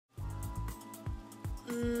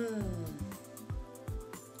I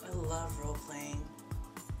love role-playing.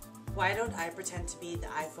 Why don't I pretend to be the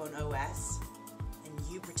iPhone OS and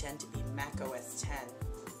you pretend to be Mac OS X?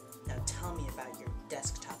 Now tell me about your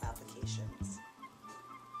desktop applications.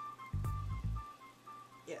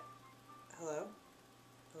 Yeah. Hello?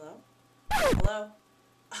 Hello? Hello?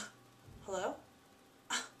 Hello?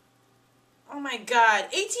 Oh my god,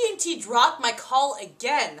 AT&T dropped my call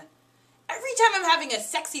again. Every time I'm having a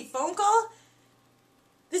sexy phone call,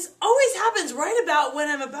 this always happens right about when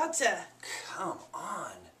I'm about to... Come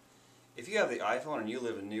on. If you have the iPhone and you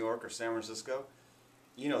live in New York or San Francisco,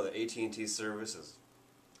 you know that AT&T service is...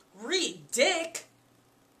 Dick,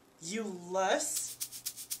 you luss.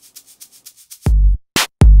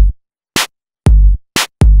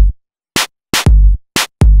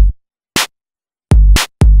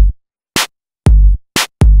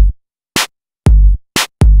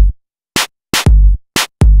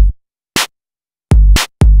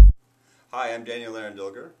 Hi, I'm Daniel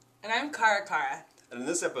Arendilger. And I'm Kara Kara. And in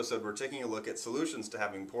this episode, we're taking a look at solutions to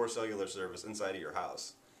having poor cellular service inside of your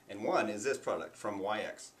house. And one is this product from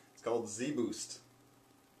WiEx. It's called Zboost.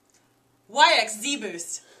 WiEx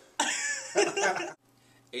Zboost.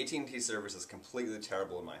 AT&T service is completely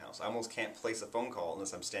terrible in my house. I almost can't place a phone call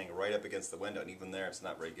unless I'm standing right up against the window, and even there it's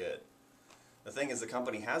not very good. The thing is, the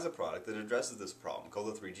company has a product that addresses this problem called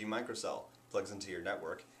the 3G Microcell. Plugs into your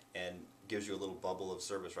network and gives you a little bubble of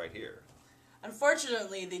service right here.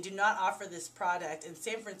 Unfortunately, they do not offer this product in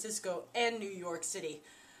San Francisco and New York City.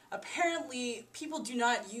 Apparently, people do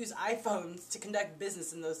not use iPhones to conduct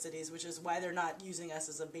business in those cities, which is why they're not using us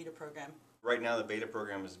as a beta program. Right now, the beta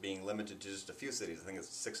program is being limited to just a few cities. I think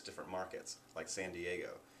it's 6 different markets, like San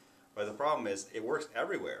Diego. But the problem is, it works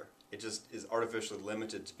everywhere. It just is artificially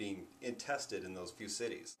limited to being tested in those few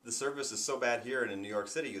cities. The service is so bad here and in New York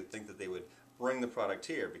City, you'd think that they would bring the product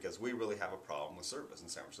here because we really have a problem with service in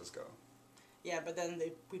San Francisco. Yeah, but then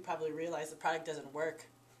we'd probably realize the product doesn't work.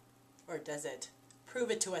 Or does it?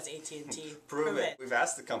 Prove it to us, AT&T. Prove it. We've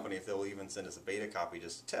asked the company if they'll even send us a beta copy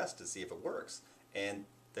just to test to see if it works. And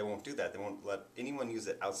they won't do that. They won't let anyone use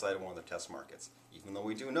it outside of one of their test markets. Even though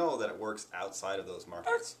we do know that it works outside of those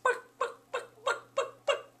markets.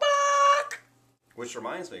 Which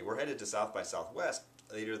reminds me, we're headed to South by Southwest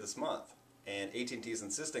later this month. And AT&T is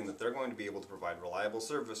insisting that they're going to be able to provide reliable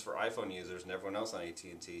service for iPhone users and everyone else on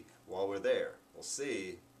AT&T while we're there. We'll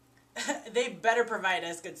see. They better provide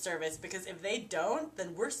us good service, because if they don't,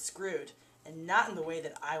 then we're screwed. And not in the way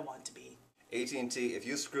that I want to be. AT&T, if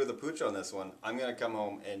you screw the pooch on this one, I'm going to come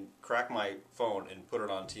home and crack my phone and put it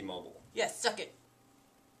on T-Mobile. Yes, suck it.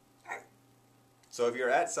 So if you're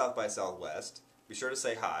at South by Southwest, be sure to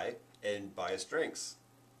say hi and buy us drinks.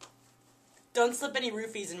 Don't slip any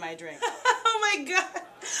roofies in my drink. Oh my god.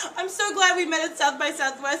 I'm so glad we met at South by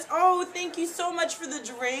Southwest. Oh, thank you so much for the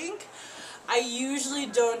drink. I usually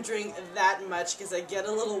don't drink that much because I get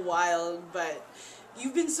a little wild, but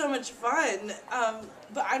you've been so much fun.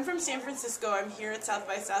 But I'm from San Francisco. I'm here at South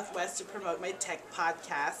by Southwest to promote my tech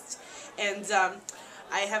podcast. And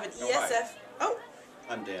I have an ESF... Oh!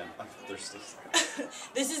 I'm Dan. I'm thirsty.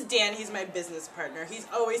 This is Dan. He's my business partner. He's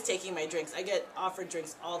always taking my drinks. I get offered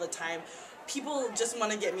drinks all the time. People just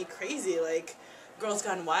want to get me crazy, like Girls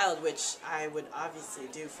Gone Wild, which I would obviously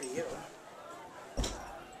do for you.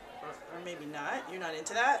 Or maybe not. You're not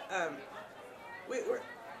into that? Wait,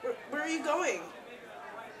 where are you going?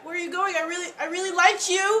 Where are you going? I really liked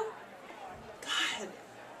you! God.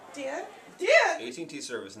 Dan? AT&T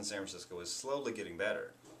service in San Francisco is slowly getting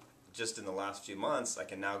better. Just in the last few months, I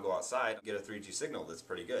can now go outside and get a 3G signal that's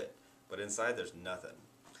pretty good. But inside, there's nothing.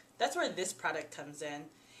 That's where this product comes in.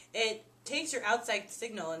 It takes your outside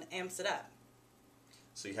signal and amps it up.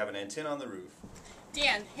 So you have an antenna on the roof.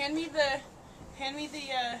 Dan, hand me the,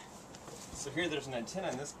 So here there's an antenna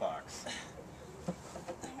in this box. Oh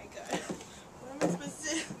my god. What am I supposed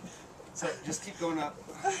to do? So just keep going up.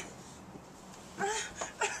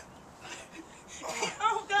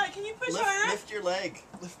 Oh god, can you push harder? Lift your leg.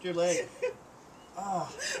 Lift your leg.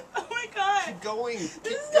 Oh. Oh my god. Keep going. Keep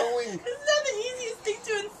This going. is not the easiest thing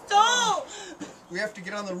to install. We have to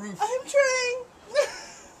get on the roof. I'm trying.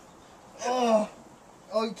 Oh.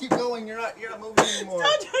 Oh, you keep going. You're not moving anymore.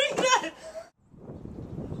 Stop doing that.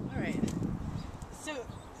 Alright.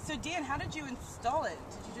 So Dan, how did you install it?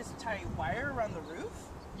 Did you just tie wire around the roof?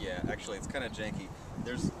 Yeah, actually it's kind of janky.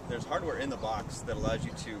 There's hardware in the box that allows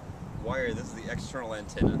you to wire. This is the external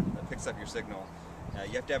antenna that picks up your signal.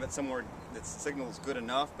 You have to have it somewhere that signal is good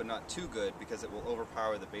enough but not too good, because it will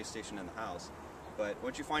overpower the base station in the house. But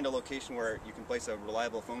once you find a location where you can place a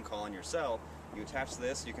reliable phone call on your cell, you attach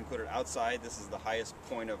this, you can put it outside. This is the highest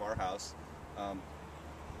point of our house.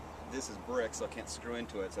 this is brick, so I can't screw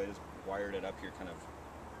into it, so I just wired it up here kind of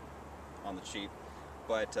on the cheap.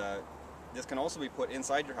 But this can also be put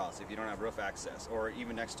inside your house if you don't have roof access, or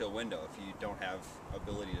even next to a window if you don't have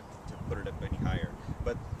ability to put it up any higher.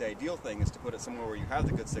 But the ideal thing is to put it somewhere where you have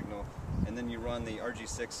the good signal, and then you run the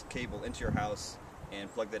RG6 cable into your house and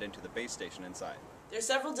plug that into the base station inside. There's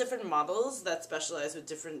several different models that specialize with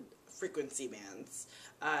different frequency bands.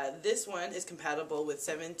 This one is compatible with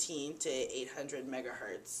 17 to 800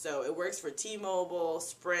 megahertz, so it works for T-Mobile,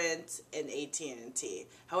 Sprint, and AT&T.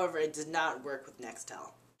 However, it did not work with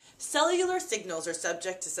Nextel. Cellular signals are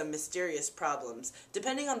subject to some mysterious problems.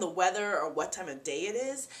 Depending on the weather or what time of day it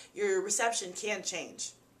is, your reception can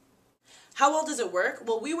change. How well does it work?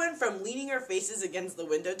 Well, we went from leaning our faces against the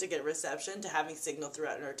window to get reception to having signal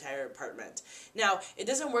throughout our entire apartment. Now, it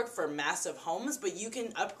doesn't work for massive homes, but you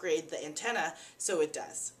can upgrade the antenna so it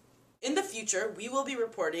does. In the future, we will be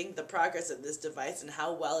reporting the progress of this device and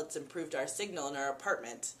how well it's improved our signal in our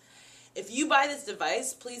apartment. If you buy this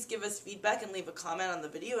device, please give us feedback and leave a comment on the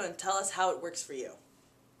video and tell us how it works for you.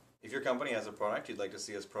 If your company has a product you'd like to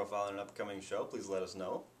see us profile in an upcoming show, please let us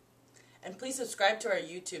know. And please subscribe to our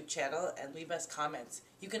YouTube channel and leave us comments.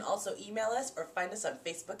 You can also email us or find us on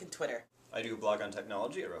Facebook and Twitter. I do a blog on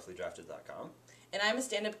technology at roughlydrafted.com. And I'm a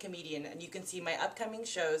stand-up comedian, and you can see my upcoming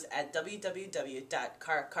shows at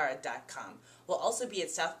www.caracara.com. We'll also be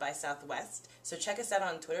at South by Southwest, so check us out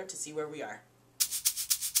on Twitter to see where we are.